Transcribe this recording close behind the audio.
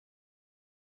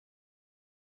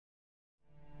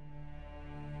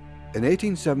In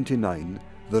 1879,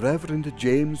 the Reverend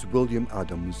James William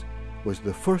Adams was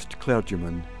the first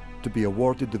clergyman to be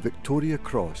awarded the Victoria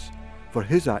Cross for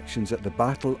his actions at the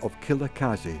Battle of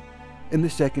Kilakazi in the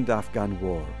Second Afghan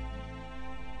War.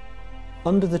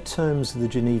 Under the terms of the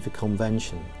Geneva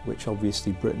Convention, which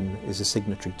obviously Britain is a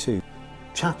signatory to,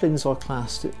 chaplains are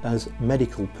classed as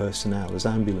medical personnel, as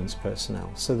ambulance personnel.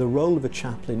 So the role of a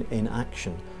chaplain in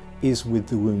action is with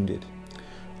the wounded.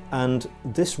 And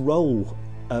this role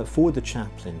for the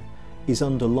chaplain is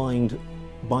underlined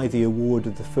by the award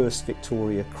of the first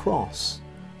Victoria Cross,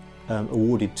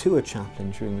 awarded to a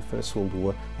chaplain during the First World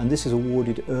War, and this is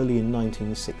awarded early in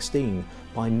 1916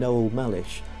 by Noel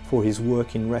Mellish for his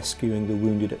work in rescuing the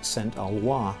wounded at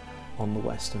Saint-Alois on the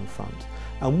Western Front.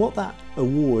 And what that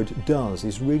award does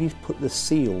is really put the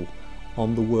seal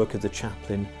on the work of the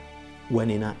chaplain when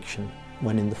in action,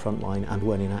 when in the front line and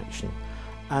when in action.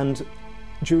 And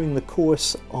during the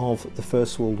course of the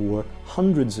First World War,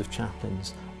 hundreds of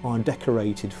chaplains are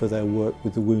decorated for their work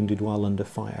with the wounded while under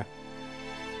fire.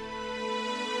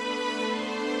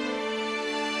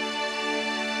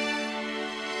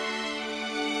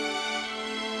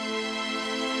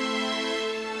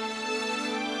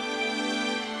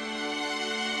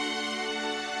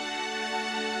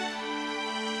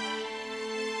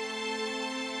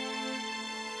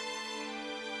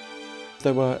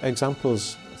 There were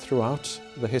examples throughout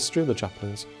the history of the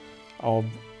chaplains of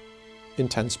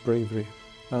intense bravery,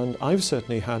 and I've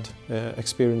certainly had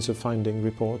experience of finding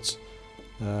reports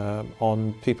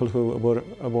on people who were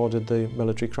awarded the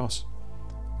Military Cross,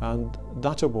 and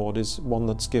that award is one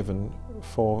that's given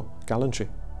for gallantry,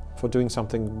 for doing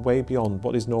something way beyond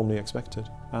what is normally expected.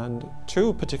 And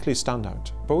two particularly stand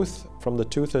out, both from the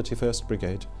 231st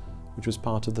Brigade, which was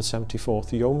part of the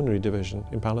 74th Yeomanry Division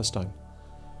in Palestine.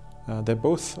 They're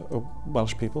both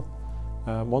Welsh people.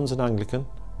 One's an Anglican,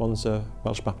 one's a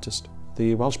Welsh Baptist.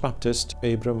 The Welsh Baptist,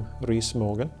 Abram Rhys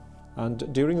Morgan,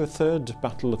 and during the Third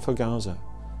Battle for Gaza,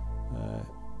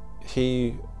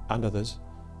 he and others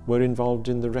were involved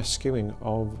in the rescuing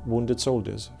of wounded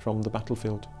soldiers from the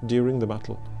battlefield during the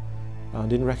battle.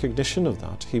 And in recognition of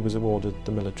that, he was awarded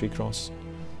the Military Cross.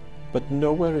 But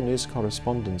nowhere in his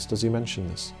correspondence does he mention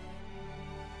this.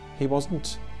 He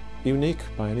wasn't unique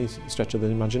by any stretch of the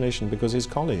imagination, because his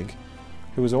colleague,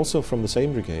 who was also from the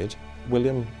same brigade,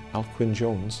 William Alcuin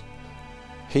Jones,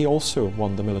 he also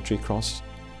won the Military Cross.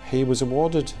 He was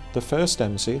awarded the first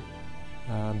MC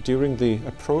during the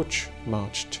approach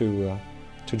march to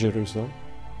Jerusalem,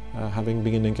 having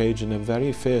been engaged in a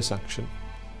very fierce action,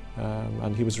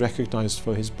 and he was recognised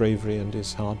for his bravery and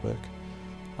his hard work.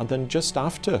 And then just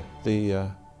after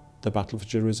the Battle for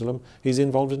Jerusalem, he's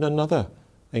involved in another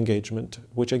engagement,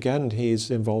 which again he's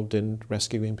involved in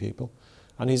rescuing people,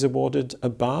 and he's awarded a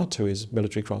bar to his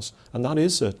Military Cross, and that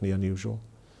is certainly unusual.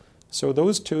 So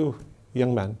those two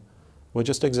young men were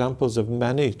just examples of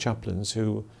many chaplains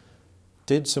who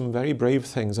did some very brave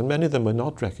things, and many of them were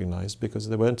not recognised because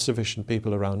there weren't sufficient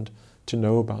people around to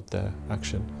know about their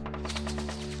action.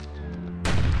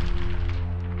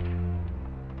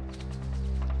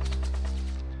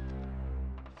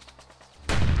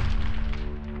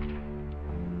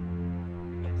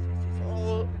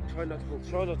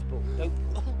 Try not to pull. Don't.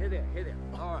 Here there.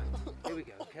 All right. Here we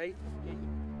go, okay?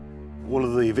 One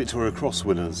of the Victoria Cross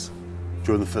winners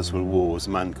during the First World War was a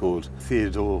man called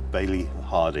Theodore Bailey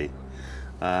Hardy.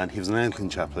 And he was an Anglican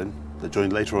chaplain that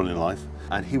joined later on in life.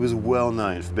 And he was well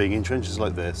known for being in trenches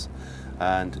like this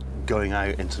and going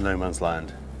out into no man's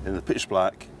land in the pitch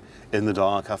black, in the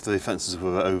dark, after the offences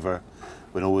were over,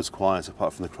 when all was quiet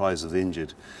apart from the cries of the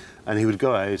injured. And he would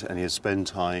go out and he would spend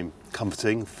time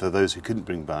comforting for those who couldn't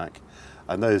bring back,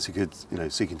 and those who could,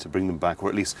 seeking to bring them back, or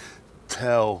at least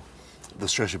tell the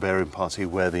stretcher bearing party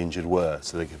where the injured were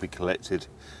so they could be collected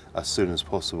as soon as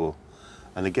possible.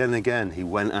 And again, he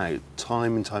went out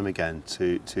time and time again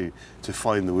to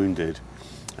find the wounded,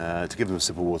 to give them a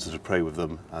sip of water to pray with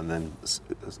them, and then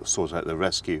sort out their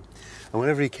rescue. And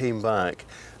whenever he came back,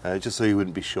 just so he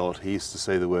wouldn't be shot, he used to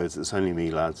say the words, "It's only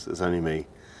me, lads, it's only me."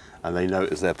 And they know it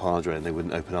was their padre and they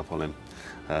wouldn't open up on him,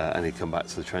 and he'd come back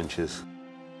to the trenches.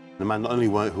 The man not only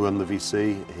who won the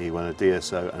VC, he won a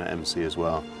DSO and an MC as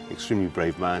well. Extremely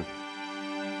brave man.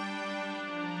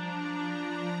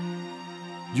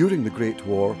 During the Great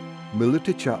War,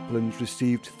 military chaplains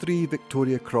received 3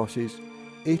 Victoria Crosses,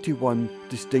 81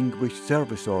 Distinguished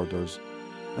Service Orders,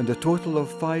 and a total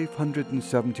of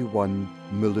 571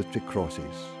 military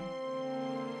crosses.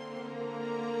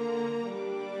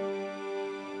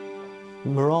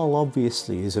 Morale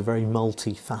obviously is a very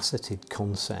multifaceted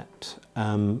concept.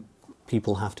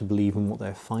 People have to believe in what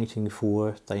they're fighting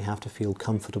for. They have to feel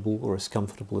comfortable, or as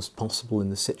comfortable as possible, in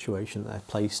the situation that they're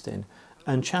placed in.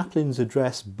 And chaplains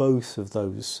address both of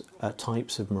those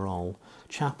types of morale.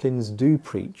 Chaplains do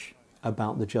preach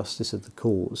about the justice of the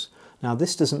cause. Now,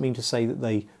 this doesn't mean to say that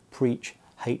they preach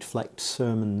hate-flecked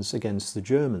sermons against the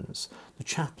Germans. The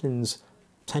chaplains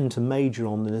tend to major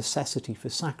on the necessity for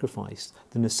sacrifice,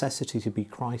 the necessity to be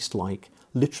Christ-like,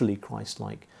 literally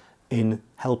Christ-like, in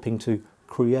helping to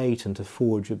create and to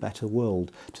forge a better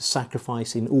world, to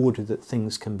sacrifice in order that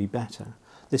things can be better.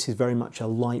 This is very much a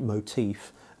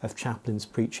leitmotif of chaplains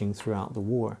preaching throughout the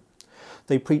war.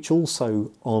 They preach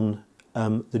also on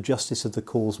the justice of the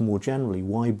cause more generally,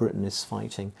 why Britain is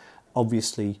fighting.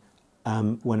 Obviously,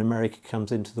 when America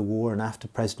comes into the war and after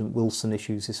President Wilson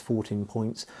issues his 14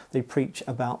 points, they preach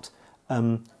about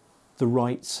the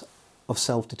rights of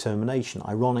self-determination.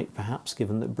 Ironic perhaps,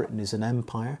 given that Britain is an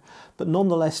empire, but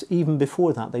nonetheless, even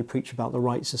before that, they preach about the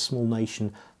rights of small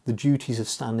nation, the duties of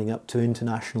standing up to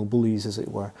international bullies, as it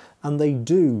were, and they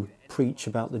do preach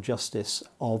about the justice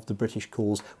of the British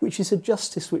cause, which is a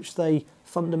justice which they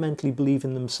fundamentally believe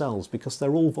in themselves, because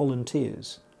they're all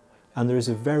volunteers, and there is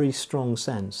a very strong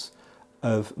sense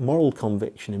of moral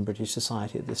conviction in British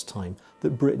society at this time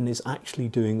that Britain is actually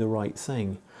doing the right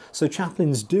thing. So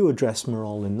chaplains do address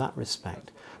morale in that respect.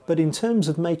 But in terms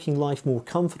of making life more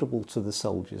comfortable to the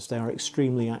soldiers, they are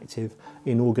extremely active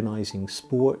in organising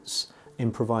sports,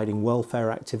 in providing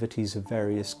welfare activities of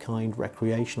various kind,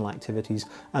 recreational activities,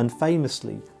 and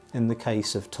famously, in the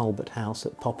case of Talbot House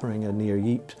at Popperinge near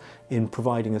Ypres, in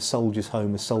providing a soldiers'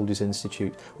 home, a soldiers'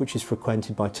 institute, which is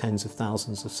frequented by tens of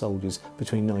thousands of soldiers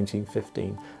between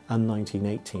 1915 and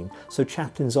 1918. So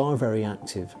chaplains are very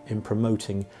active in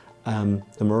promoting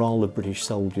the morale of British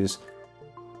soldiers.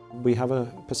 We have a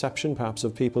perception perhaps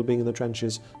of people being in the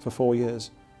trenches for 4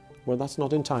 years. Well, that's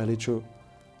not entirely true.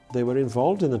 They were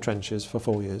involved in the trenches for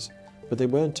 4 years, but they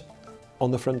weren't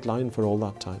on the front line for all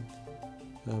that time.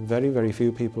 Very, very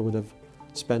few people would have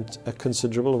spent a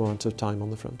considerable amount of time on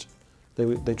the front.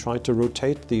 They tried to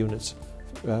rotate the units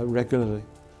regularly,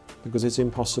 because it's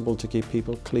impossible to keep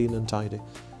people clean and tidy,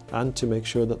 and to make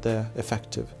sure that they're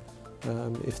effective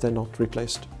if they're not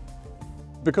replaced.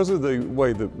 Because of the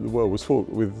way that the war was fought,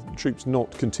 with troops not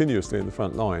continuously in the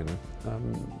front line,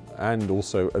 and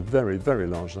also a very, very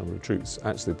large number of troops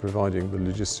actually providing the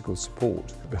logistical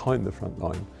support behind the front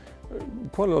line,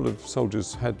 quite a lot of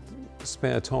soldiers had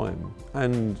spare time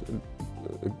and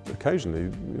occasionally,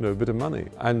 a bit of money.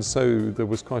 And so there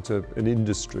was quite an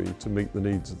industry to meet the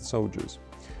needs of the soldiers.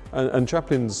 And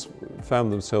chaplains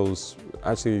found themselves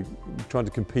actually trying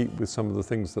to compete with some of the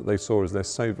things that they saw as less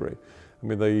savoury. I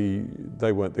mean,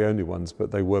 they weren't the only ones, but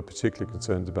they were particularly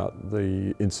concerned about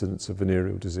the incidence of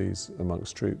venereal disease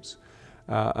amongst troops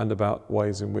and about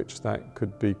ways in which that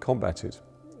could be combated.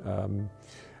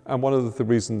 And one of the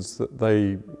reasons that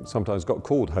they sometimes got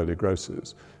called holy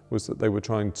grocers was that they were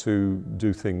trying to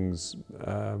do things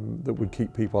that would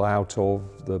keep people out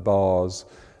of the bars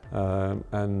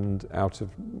and out of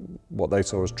what they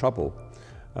saw as trouble.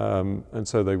 And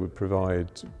so they would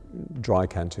provide dry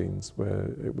canteens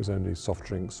where it was only soft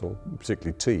drinks or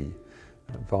particularly tea.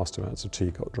 Vast amounts of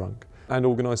tea got drunk. And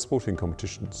organised sporting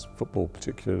competitions, football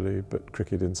particularly, but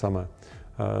cricket in summer.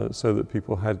 So that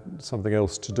people had something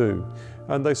else to do.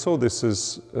 And they saw this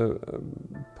as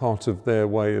part of their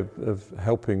way of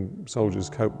helping soldiers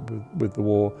cope with the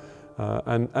war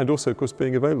and also, of course,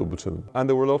 being available to them. And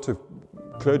there were a lot of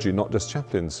clergy, not just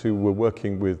chaplains, who were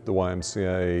working with the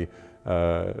YMCA,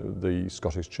 the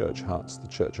Scottish Church Huts, the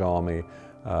Church Army,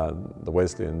 the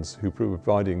Wesleyans, who were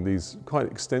providing these quite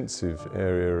extensive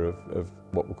area of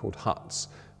what were called huts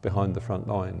behind the front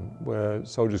line, where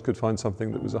soldiers could find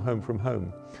something that was a home from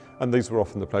home. And these were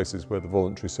often the places where the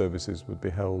voluntary services would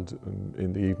be held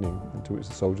in the evening, to which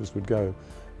the soldiers would go,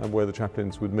 and where the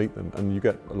chaplains would meet them. And you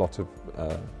get a lot of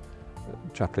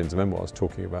chaplains' memoirs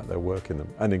talking about their work in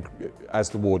them. And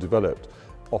as the war developed,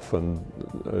 often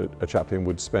a chaplain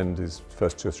would spend his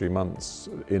first 2 or 3 months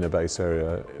in a base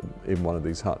area in one of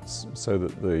these huts, so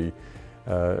that the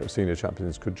senior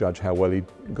chaplains could judge how well he'd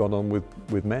gone on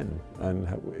with men and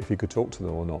if he could talk to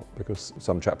them or not, because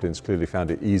some chaplains clearly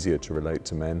found it easier to relate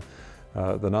to men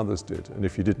than others did. And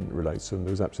if you didn't relate to them,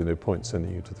 there was absolutely no point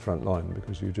sending you to the front line,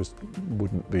 because you just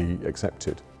wouldn't be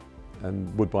accepted.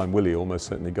 And Woodbine Willie almost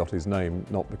certainly got his name,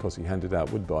 not because he handed out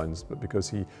woodbines, but because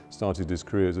he started his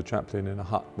career as a chaplain in a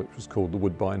hut which was called the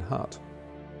Woodbine Hut.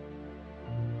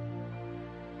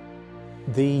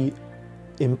 The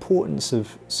importance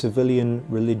of civilian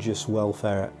religious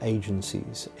welfare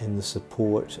agencies in the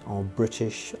support of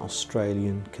British,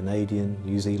 Australian, Canadian,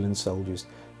 New Zealand soldiers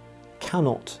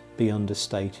cannot be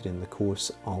understated in the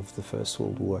course of the First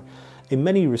World War. In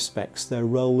many respects, their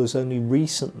role has only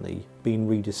recently been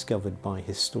rediscovered by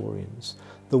historians.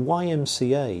 The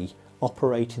YMCA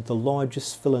operated the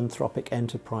largest philanthropic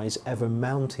enterprise ever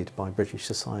mounted by British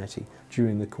society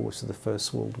during the course of the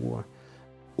First World War.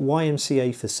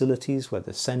 YMCA facilities,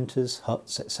 whether centres,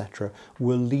 huts, etc.,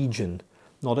 were legion,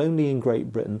 not only in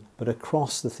Great Britain but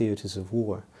across the theatres of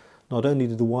war. Not only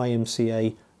did the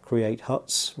YMCA create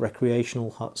huts,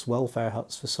 recreational huts, welfare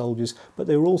huts for soldiers, but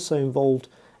they were also involved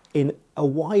in a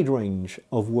wide range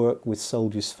of work with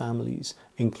soldiers' families,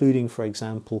 including, for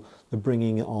example, the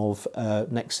bringing of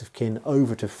next of kin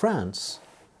over to France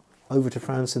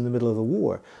in the middle of the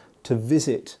war, to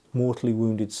visit mortally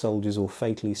wounded soldiers or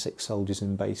fatally sick soldiers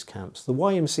in base camps. The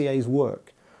YMCA's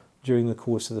work during the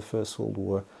course of the First World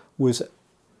War was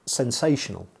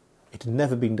sensational. It had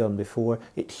never been done before.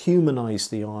 It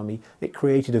humanised the army. It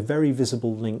created a very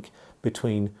visible link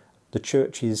between the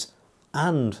churches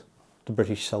and the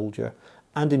British soldier,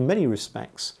 and in many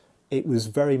respects it was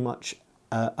very much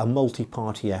a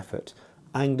multi-party effort.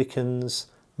 Anglicans,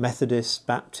 Methodists,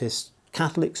 Baptists,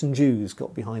 Catholics and Jews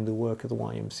got behind the work of the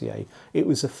YMCA. It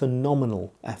was a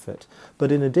phenomenal effort.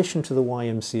 But in addition to the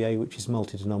YMCA, which is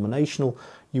multi-denominational,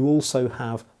 you also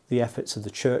have the efforts of the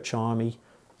Church Army,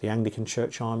 the Anglican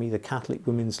Church Army, the Catholic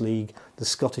Women's League, the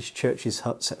Scottish Churches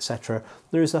Huts, etc.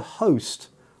 There is a host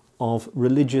of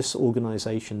religious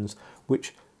organisations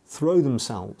which throw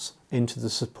themselves into the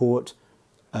support,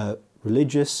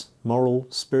 religious, moral,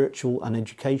 spiritual and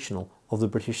educational, of the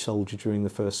British soldier during the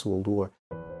First World War.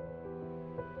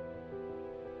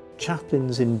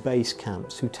 Chaplains in base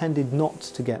camps, who tended not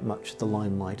to get much of the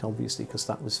limelight, obviously, because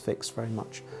that was fixed very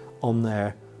much on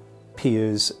their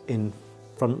peers in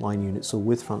frontline units or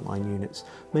with frontline units.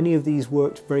 Many of these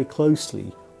worked very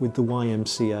closely with the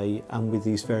YMCA and with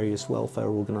these various welfare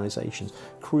organisations,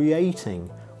 creating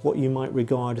what you might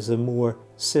regard as a more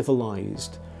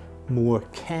civilised, more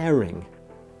caring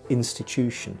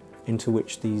institution into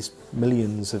which these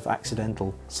millions of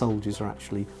accidental soldiers are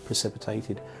actually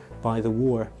precipitated by the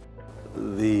war.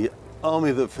 The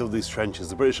army that filled these trenches,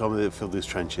 the British army that filled these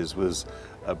trenches, was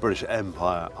a British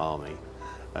Empire army.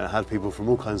 It had people from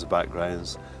all kinds of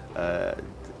backgrounds,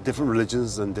 different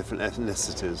religions and different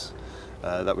ethnicities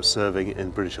that were serving in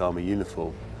British Army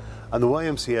uniform. And the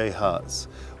YMCA huts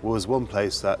was one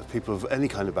place that people of any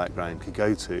kind of background could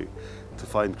go to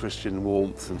find Christian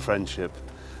warmth and friendship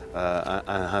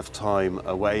and have time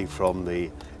away from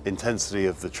the intensity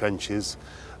of the trenches,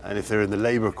 and if they're in the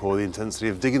Labour Corps, the intensity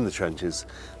of digging the trenches,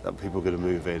 that people are going to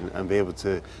move in and be able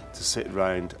to sit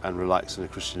around and relax in a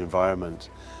Christian environment.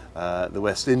 The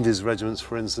West Indies regiments,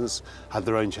 for instance, had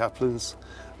their own chaplains,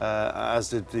 as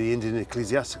did the Indian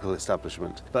ecclesiastical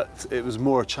establishment. But it was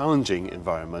more a challenging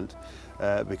environment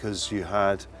because you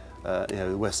had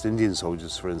the West Indian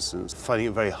soldiers, for instance, finding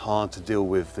it very hard to deal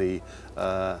with the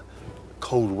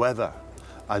cold weather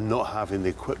and not having the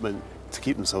equipment to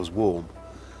keep themselves warm.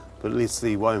 But at least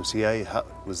the YMCA hut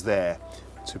was there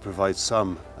to provide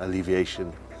some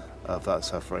alleviation of that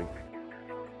suffering.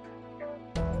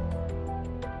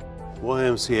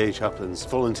 YMCA chaplains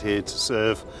volunteered to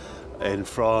serve in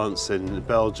France, in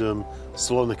Belgium,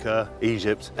 Salonika,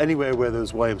 Egypt, anywhere where there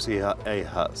was YMCA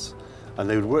huts. And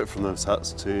they would work from those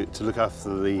huts to look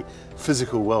after the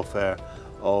physical welfare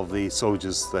of the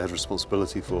soldiers they had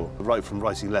responsibility for, right from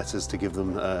writing letters to give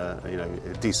them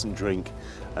a decent drink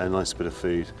and a nice bit of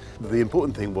food. The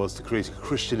important thing was to create a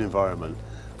Christian environment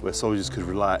where soldiers could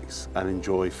relax and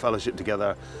enjoy fellowship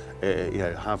together,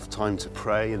 have time to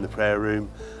pray in the prayer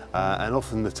room, and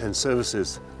often attend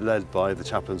services led by the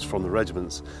chaplains from the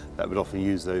regiments that would often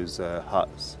use those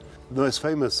huts. The most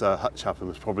famous hut chaplain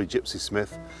was probably Gypsy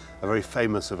Smith, a very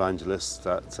famous evangelist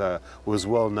that was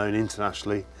well known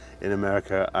internationally in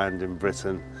America and in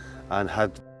Britain, and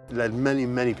had led many,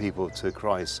 many people to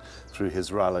Christ through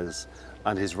his rallies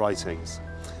and his writings.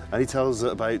 And he tells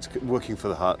about working for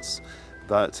the huts,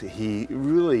 that he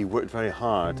really worked very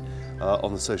hard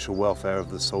on the social welfare of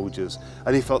the soldiers,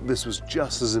 and he felt this was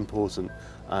just as important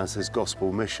as his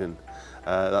gospel mission.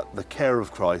 That the care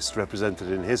of Christ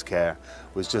represented in his care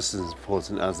was just as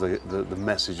important as the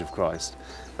message of Christ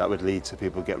that would lead to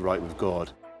people get right with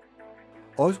God.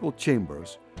 Oswald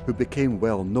Chambers, who became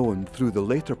well known through the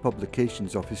later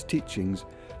publications of his teachings,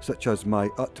 such as My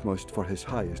Utmost for His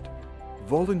Highest,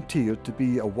 volunteered to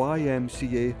be a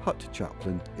YMCA hut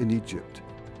chaplain in Egypt.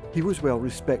 He was well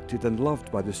respected and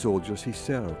loved by the soldiers he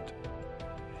served.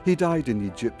 He died in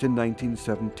Egypt in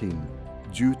 1917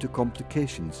 due to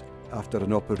complications after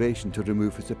an operation to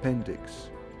remove his appendix.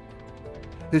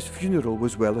 His funeral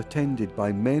was well attended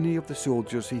by many of the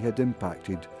soldiers he had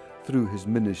impacted through his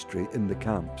ministry in the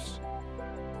camps.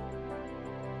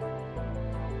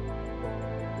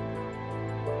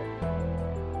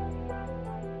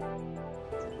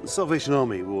 The Salvation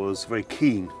Army was very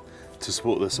keen to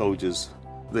support their soldiers.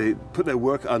 They put their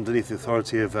work underneath the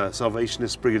authority of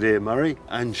Salvationist Brigadier Murray,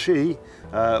 and she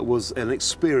was an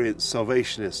experienced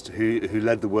Salvationist who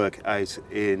led the work out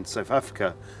in South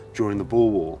Africa during the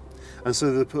Boer War. And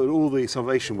so they put all the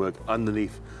salvation work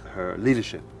underneath her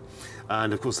leadership.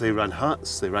 And of course they ran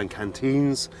huts, they ran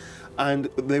canteens, and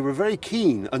they were very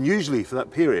keen, unusually for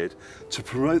that period, to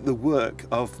promote the work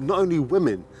of not only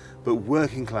women, but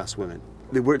working class women.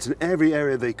 They worked in every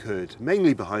area they could,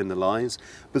 mainly behind the lines,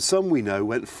 but some we know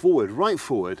went forward, right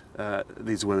forward,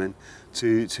 these women,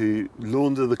 to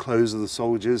launder the clothes of the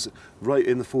soldiers right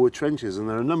in the forward trenches. And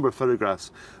there are a number of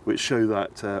photographs which show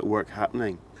that work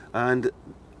happening. And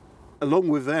along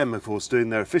with them, of course, doing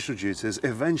their official duties,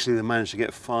 eventually they managed to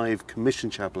get 5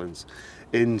 commissioned chaplains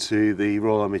into the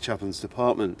Royal Army Chaplains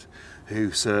Department,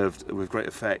 who served with great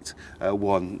effect,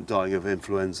 one dying of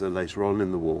influenza later on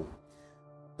in the war.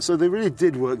 So they really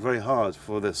did work very hard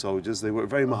for their soldiers. They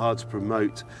worked very hard to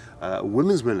promote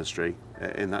women's ministry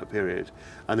in that period,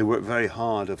 and they worked very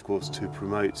hard, of course, to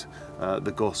promote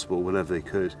the gospel whenever they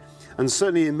could. And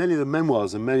certainly in many of the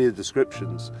memoirs and many of the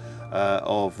descriptions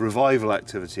of revival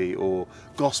activity or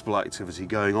gospel activity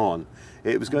going on,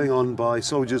 it was going on by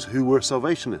soldiers who were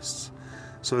Salvationists.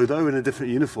 So though in a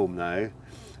different uniform now,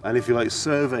 and if you like,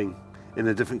 serving in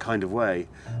a different kind of way,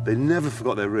 they never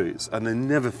forgot their roots, and they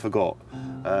never forgot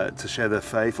to share their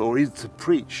faith, or even to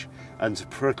preach and to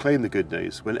proclaim the good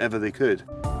news whenever they could.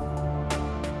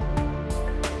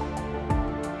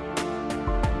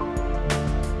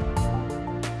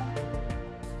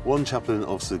 One chaplain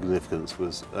of significance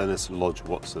was Ernest Lodge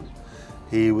Watson.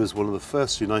 He was one of the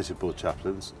first United Board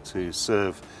chaplains to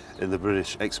serve in the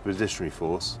British Expeditionary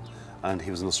Force, and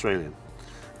he was an Australian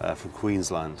from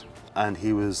Queensland. And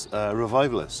he was a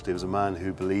revivalist. He was a man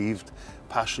who believed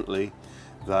passionately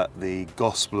that the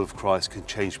gospel of Christ could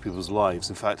change people's lives.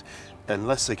 In fact,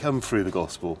 unless they come through the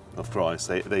gospel of Christ,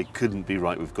 they couldn't be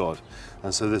right with God.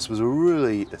 And so this was a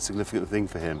really significant thing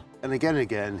for him. And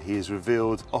again, he is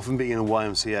revealed often being in a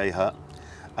YMCA hut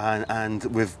and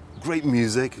with great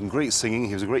music and great singing.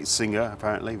 He was a great singer,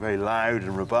 apparently, very loud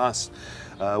and robust.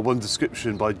 One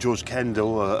description by George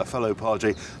Kendall, a fellow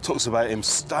padre, talks about him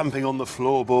stamping on the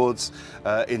floorboards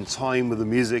in time with the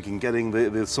music and getting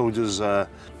the soldiers to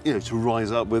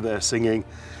rise up with their singing,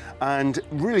 and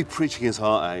really preaching his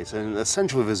heart out. And the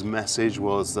central of his message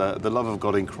was the love of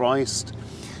God in Christ.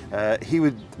 He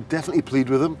would definitely plead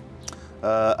with them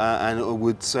and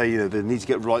would say, they need to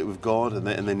get right with God,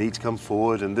 and they need to come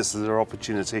forward, and this is their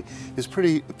opportunity. He's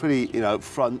pretty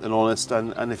upfront and honest,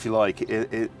 and if you like,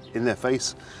 in their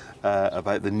face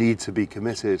about the need to be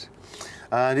committed.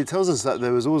 And it tells us that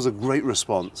there was always a great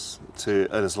response to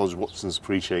Ernest Lodge Watson's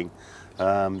preaching.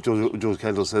 George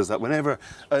Kendall says that whenever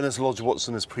Ernest Lodge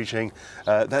Watson is preaching,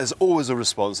 there's always a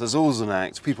response, there's always an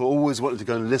act. People always wanted to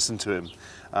go and listen to him.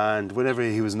 And whenever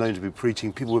he was known to be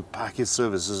preaching, people would pack his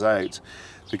services out,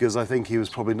 because I think he was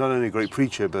probably not only a great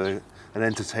preacher, but an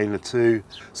entertainer too.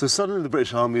 So suddenly the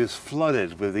British Army was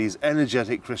flooded with these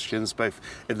energetic Christians, both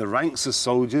in the ranks as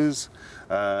soldiers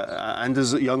and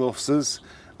as young officers,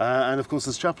 and of course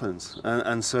as chaplains.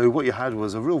 And so what you had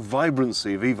was a real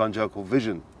vibrancy of evangelical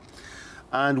vision.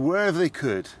 And wherever they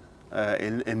could,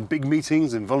 in big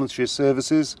meetings, in volunteer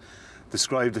services,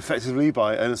 described effectively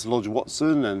by Ernest Lodge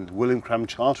Watson and William Cram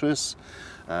Charteris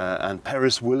and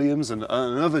Perris Williams and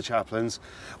other chaplains,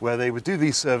 where they would do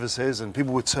these services and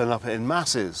people would turn up in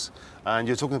masses, and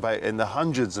you're talking about in the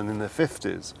hundreds and in the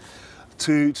 50s,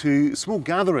 to small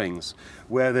gatherings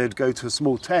where they'd go to a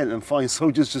small tent and find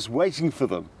soldiers just waiting for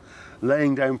them,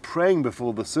 laying down praying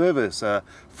before the service.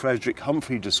 Frederick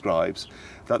Humphrey describes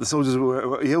that the soldiers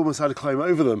he almost had to climb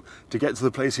over them to get to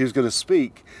the place he was going to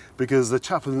speak, because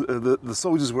the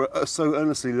soldiers were so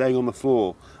earnestly laying on the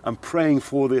floor and praying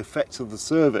for the effect of the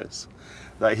service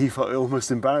that he felt almost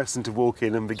embarrassing to walk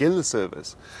in and begin the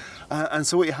service. And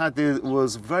so what you had there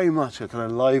was very much a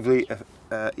kind of lively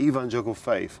evangelical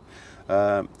faith,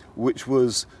 which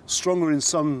was stronger in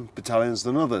some battalions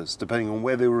than others, depending on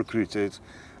where they were recruited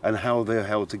and how they were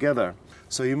held together.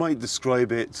 So you might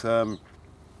describe it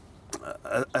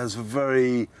as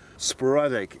very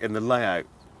sporadic in the layout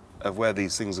of where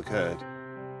these things occurred.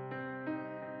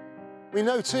 We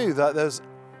know too that there's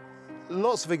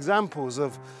lots of examples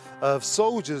of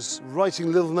soldiers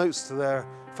writing little notes to their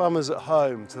families at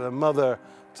home, to their mother,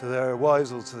 to their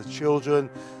wives or to the children,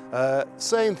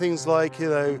 saying things like,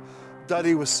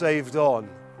 Daddy was saved on,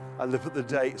 and they put the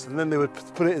dates, and then they would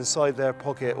put it inside their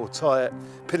pocket or tie it,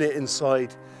 pin it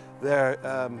inside their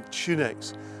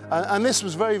tunics. And this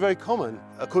was very, very common,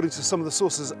 according to some of the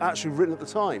sources actually written at the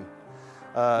time,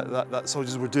 that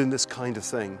soldiers were doing this kind of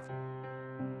thing.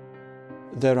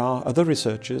 There are other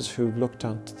researchers who've looked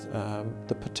at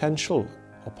the potential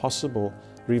or possible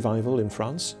revival in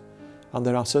France, and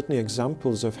there are certainly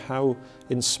examples of how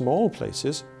in small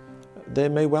places there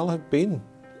may well have been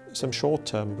some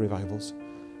short-term revivals.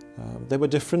 They were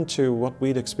different to what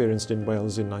we'd experienced in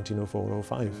Wales in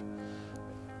 1904-05.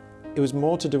 It was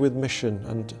more to do with mission,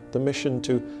 and the mission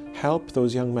to help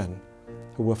those young men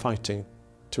who were fighting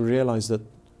to realise that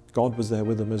God was there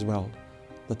with them as well,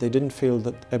 that they didn't feel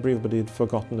that everybody had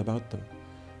forgotten about them.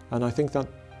 And I think that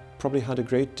probably had a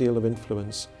great deal of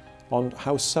influence on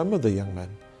how some of the young men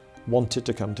wanted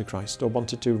to come to Christ or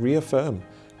wanted to reaffirm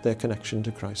their connection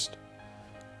to Christ.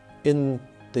 In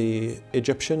the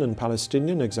Egyptian and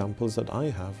Palestinian examples that I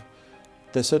have,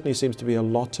 there certainly seems to be a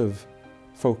lot of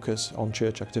focus on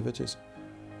church activities,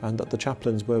 and that the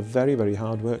chaplains were very, very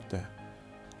hard work there.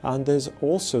 And there's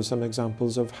also some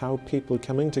examples of how people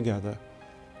coming together,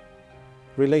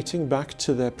 relating back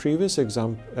to their previous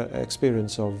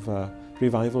experience of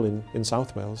revival in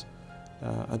South Wales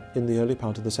in the early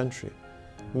part of the century,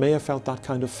 may have felt that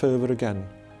kind of fervour again.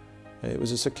 It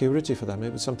was a security for them,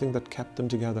 it was something that kept them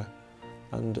together.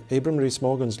 And Abram Rhys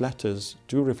Morgan's letters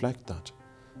do reflect that.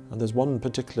 And there's one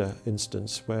particular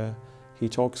instance where he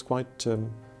talks quite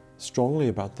strongly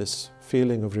about this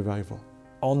feeling of revival.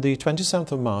 On the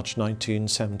 27th of March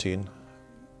 1917,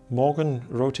 Morgan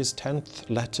wrote his 10th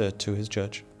letter to his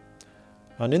church.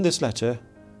 And in this letter,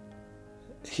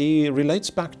 he relates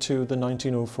back to the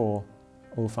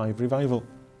 1904-05 revival.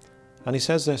 And he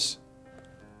says this: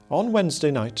 "On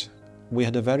Wednesday night, we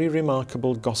had a very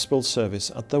remarkable gospel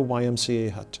service at the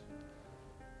YMCA hut.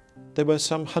 There were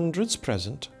some hundreds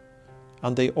present,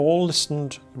 and they all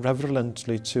listened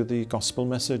reverently to the gospel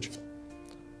message.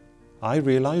 I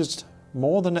realised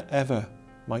more than ever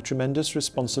my tremendous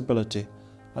responsibility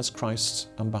as Christ's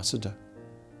ambassador.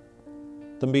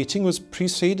 The meeting was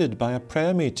preceded by a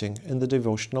prayer meeting in the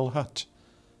devotional hut,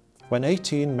 when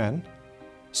 18 men,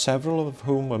 several of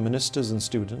whom were ministers and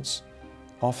students,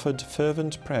 offered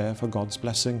fervent prayer for God's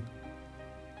blessing.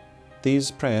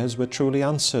 These prayers were truly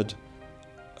answered,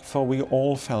 for we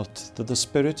all felt that the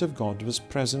Spirit of God was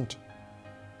present.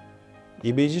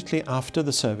 Immediately after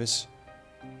the service,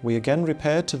 we again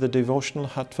repaired to the devotional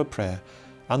hut for prayer,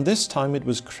 and this time it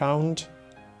was crowned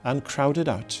and crowded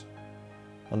out,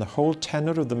 and the whole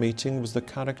tenor of the meeting was the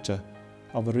character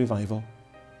of a revival.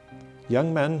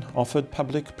 Young men offered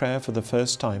public prayer for the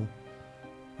first time,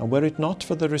 and were it not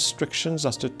for the restrictions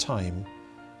as to time,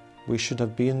 we should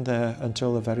have been there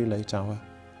until a very late hour.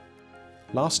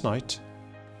 Last night,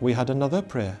 we had another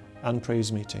prayer and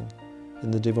praise meeting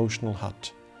in the devotional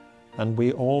hut, and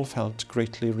we all felt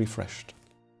greatly refreshed."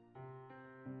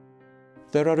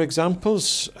 There are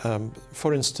examples,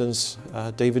 for instance,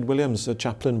 David Williams, a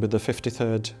chaplain with the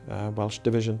 53rd Welsh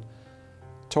Division,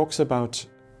 talks about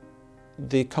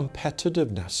the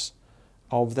competitiveness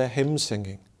of their hymn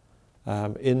singing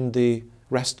in the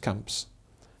rest camps.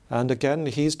 And again,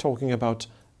 he's talking about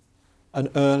an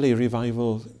early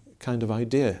revival kind of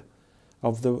idea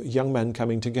of the young men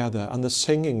coming together, and the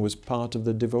singing was part of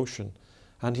the devotion.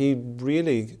 And he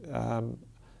really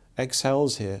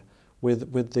excels here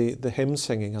with the hymn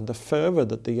singing and the fervour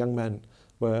that the young men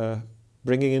were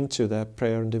bringing into their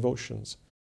prayer and devotions.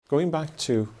 Going back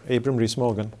to Abram Rhys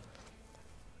Morgan,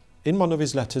 in one of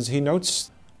his letters he notes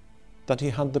that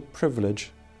he had the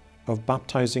privilege of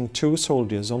baptising 2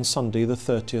 soldiers on Sunday the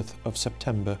 30th of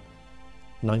September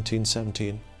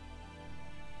 1917.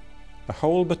 A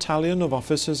whole battalion of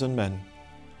officers and men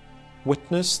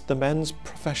witnessed the men's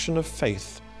profession of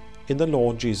faith in the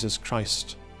Lord Jesus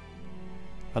Christ,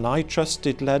 and I trust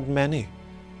it led many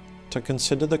to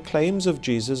consider the claims of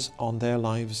Jesus on their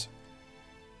lives.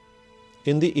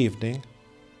 In the evening,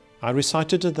 I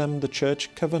recited to them the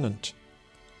church covenant,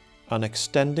 and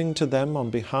extending to them on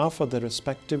behalf of their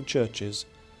respective churches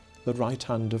the right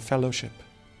hand of fellowship.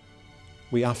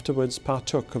 We afterwards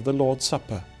partook of the Lord's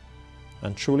Supper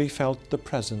and truly felt the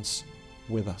presence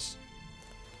with us.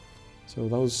 So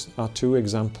those are 2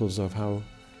 examples of how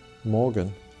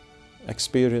Morgan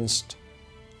experienced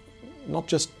not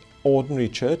just ordinary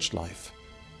church life,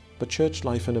 but church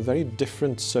life in a very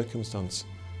different circumstance,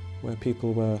 where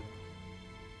people were,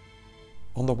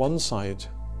 on the one side,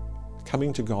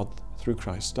 coming to God through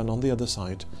Christ, and on the other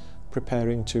side,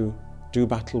 preparing to do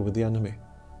battle with the enemy,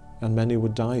 and many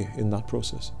would die in that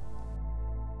process.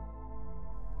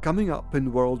 Coming up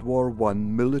in World War I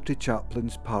Military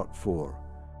Chaplains Part 4,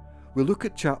 we look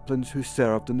at chaplains who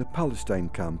served in the Palestine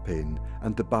campaign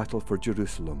and the battle for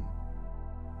Jerusalem.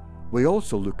 We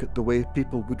also look at the way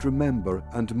people would remember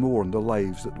and mourn the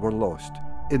lives that were lost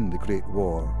in the Great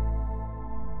War.